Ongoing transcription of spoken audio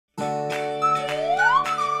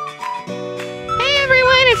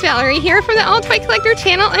Valerie here from the All Toy Collector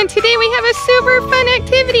channel, and today we have a super fun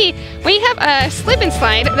activity. We have a slip and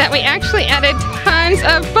slide that we actually added tons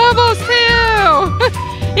of bubbles to.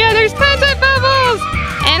 Yeah, there's tons of bubbles.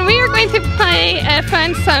 And we are going to play a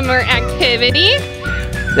fun summer activity.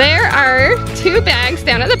 There are 2 bags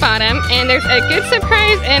down at the bottom, and there's a good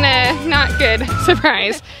surprise and a not good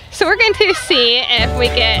surprise. So we're going to see if we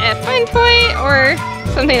get a fun toy or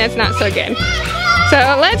something that's not so good.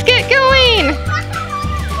 So let's get going.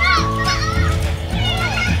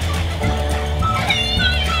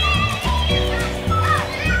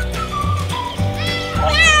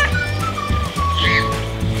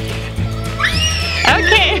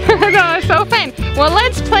 Okay, that was so fun. Well,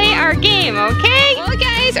 let's play our game, okay? Well,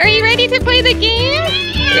 guys, are you ready to play the game?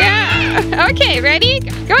 Yeah. Okay, ready?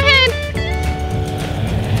 Go ahead.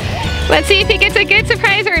 Let's see if he gets a good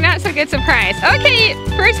surprise or a not so good surprise. Okay,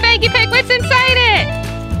 first bag you pick, what's inside it?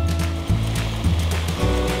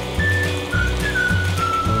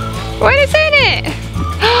 What is in it?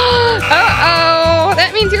 Uh-oh,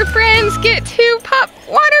 that means your friends get to pop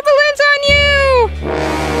water balloons on you.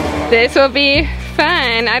 This will be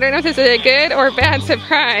fun. I don't know if this is a good or bad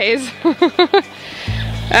surprise.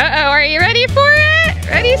 Uh-oh, are you ready for it?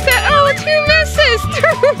 Ready, set, oh, 2 misses.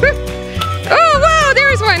 Oh, wow,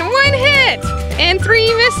 there's one hit and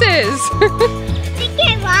 3 misses. I think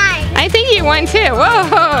I won. I think you won too.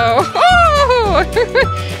 Whoa. Oh.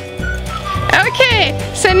 Okay,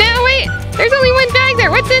 so now wait, there's only 1 bag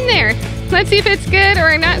there. What's in there? Let's see if it's good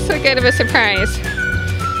or not so good of a surprise.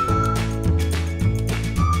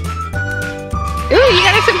 Ooh, you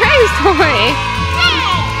got a surprise toy.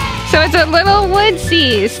 So it's a little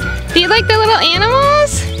woodsies. Do you like the little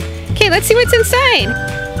animals? Okay, let's see what's inside.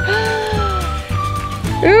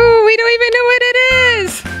 Ooh, we don't even know what it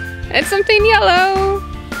is. It's something yellow.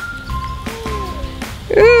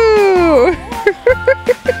 Ooh.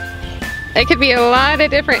 It could be a lot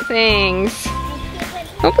of different things.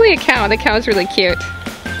 Hopefully a cow. The cow's really cute.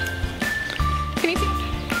 Can you see?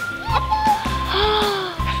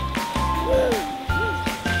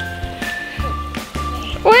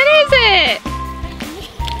 What is it?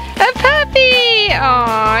 A puppy!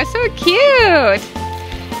 Aw, so cute.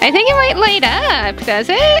 I think it might light up, does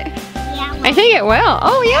it? Yeah. I think it will.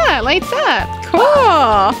 Oh yeah, it lights up.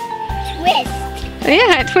 Cool. Twist.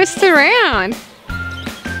 Yeah, it twists around.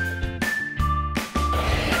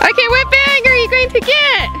 Okay, what bag are you going to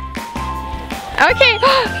get? Okay.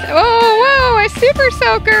 Oh, whoa, a super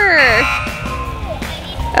soaker.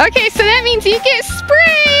 Okay, so that means you get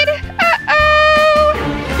sprayed.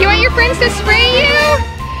 Uh-oh. You want your friends to spray you?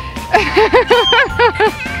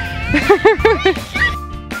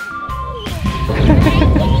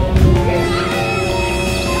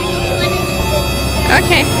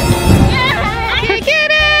 Okay. Okay,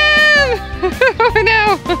 get him! Oh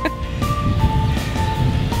no!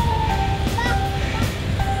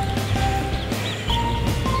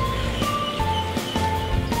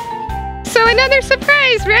 So another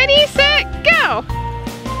surprise. Ready, set, go!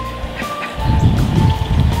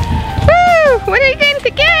 Woo! What are you going to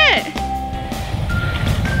get?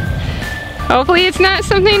 Hopefully it's not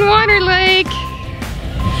something water-like.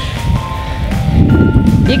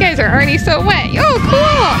 You guys are already so wet. Oh,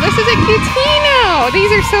 cool! This is a Cutino!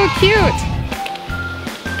 These are so cute.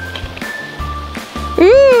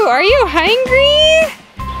 Ooh, are you hungry?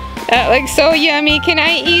 That looks so yummy. Can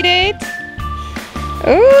I eat it?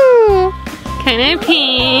 Ooh, kind of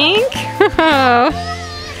pink.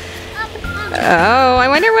 Oh, I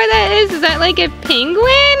wonder what that is. Is that like a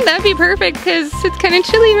penguin? That'd be perfect because it's kind of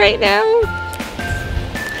chilly right now.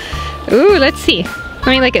 Ooh, let's see. Let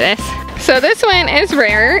me look at this. So this one is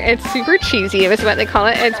rare. It's super cheesy is what they call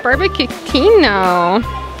it. It's Barbecutino.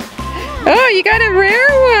 Oh, you got a rare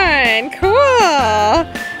one. Cool.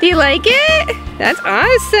 Do you like it? That's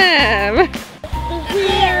awesome.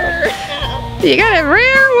 You got a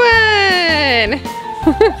rare one.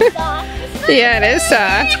 Yeah, it is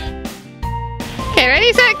soft. Okay,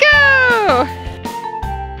 ready, set, go.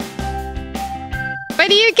 What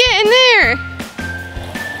do you get in there?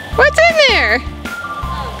 What's in there?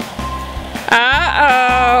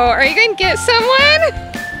 Uh-oh, are you going to get someone?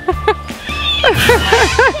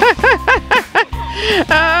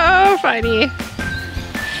 Oh, funny.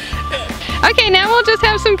 Okay, now we'll just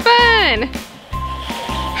have some fun.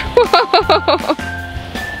 Whoa.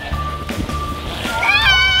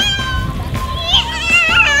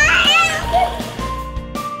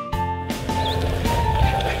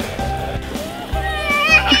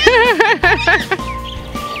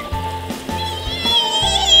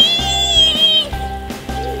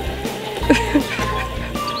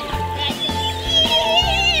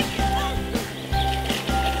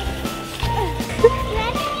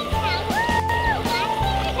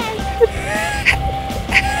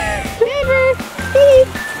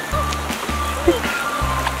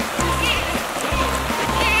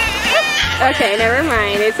 Okay, never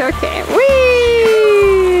mind. It's okay.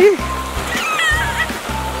 Whee!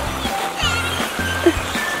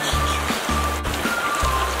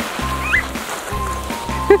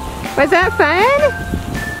 Was that fun?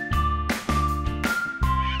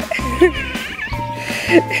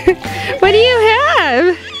 What do you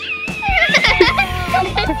have?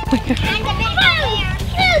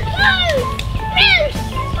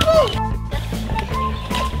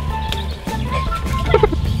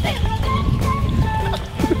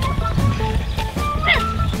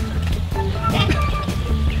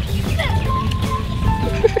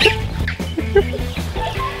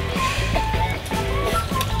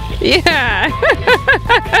 Yeah.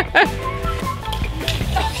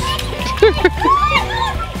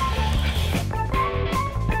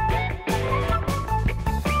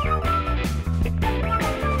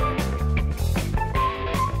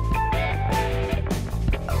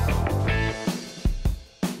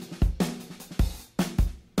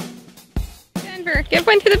 Denver, give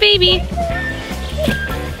one to the baby.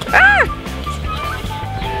 Ah!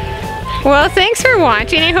 Well, thanks for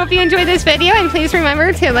watching. I hope you enjoyed this video, and please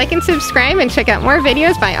remember to like and subscribe and check out more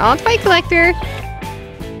videos by All Toy Collector.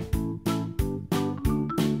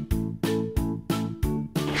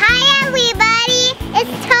 Hi everybody,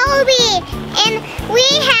 it's Toby, and we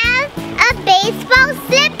have a baseball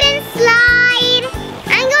slip and slide.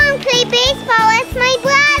 I'm going to play baseball with my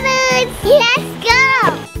brothers. Let's go.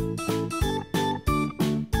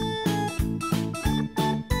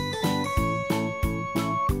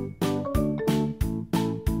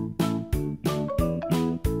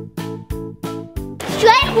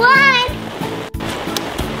 Strike one.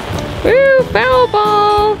 Woo, foul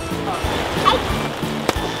ball.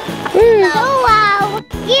 Woo. Oh wow,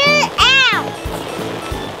 you're out.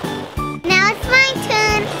 Now it's my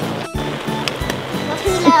turn.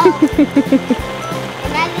 Too low.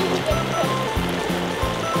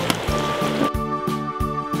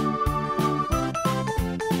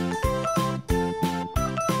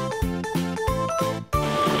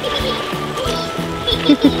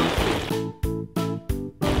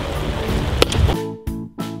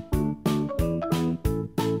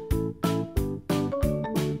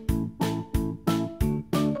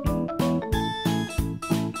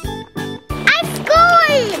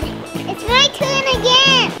 It's my turn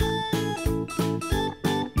again.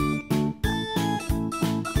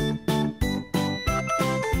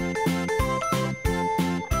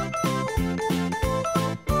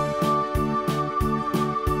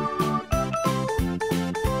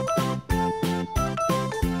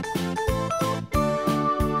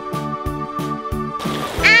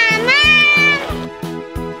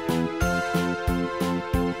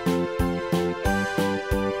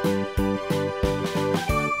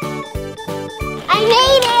 I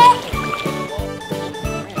made it!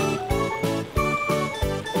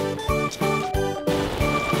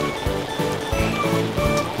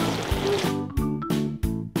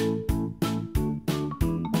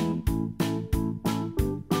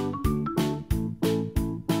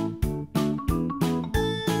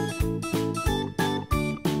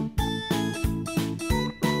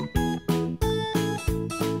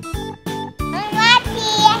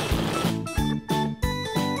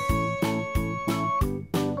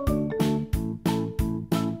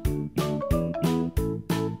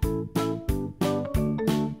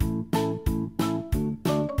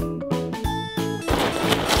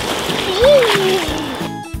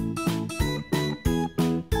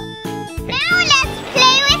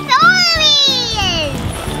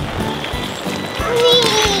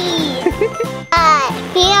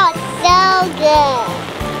 Feels so good.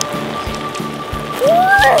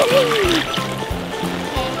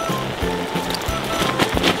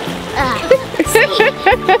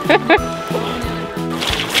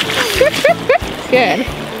 Good.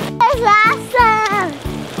 That's awesome.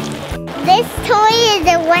 This toy is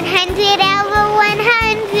a 100 over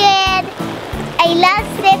 100. I love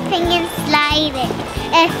zipping and sliding.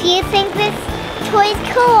 If you think this toy is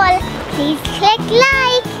cool, please click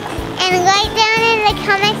like and write down in the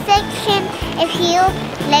comment section if you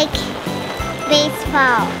like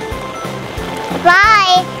baseball.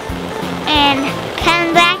 Bye, and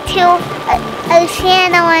come back to our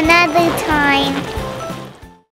channel another time.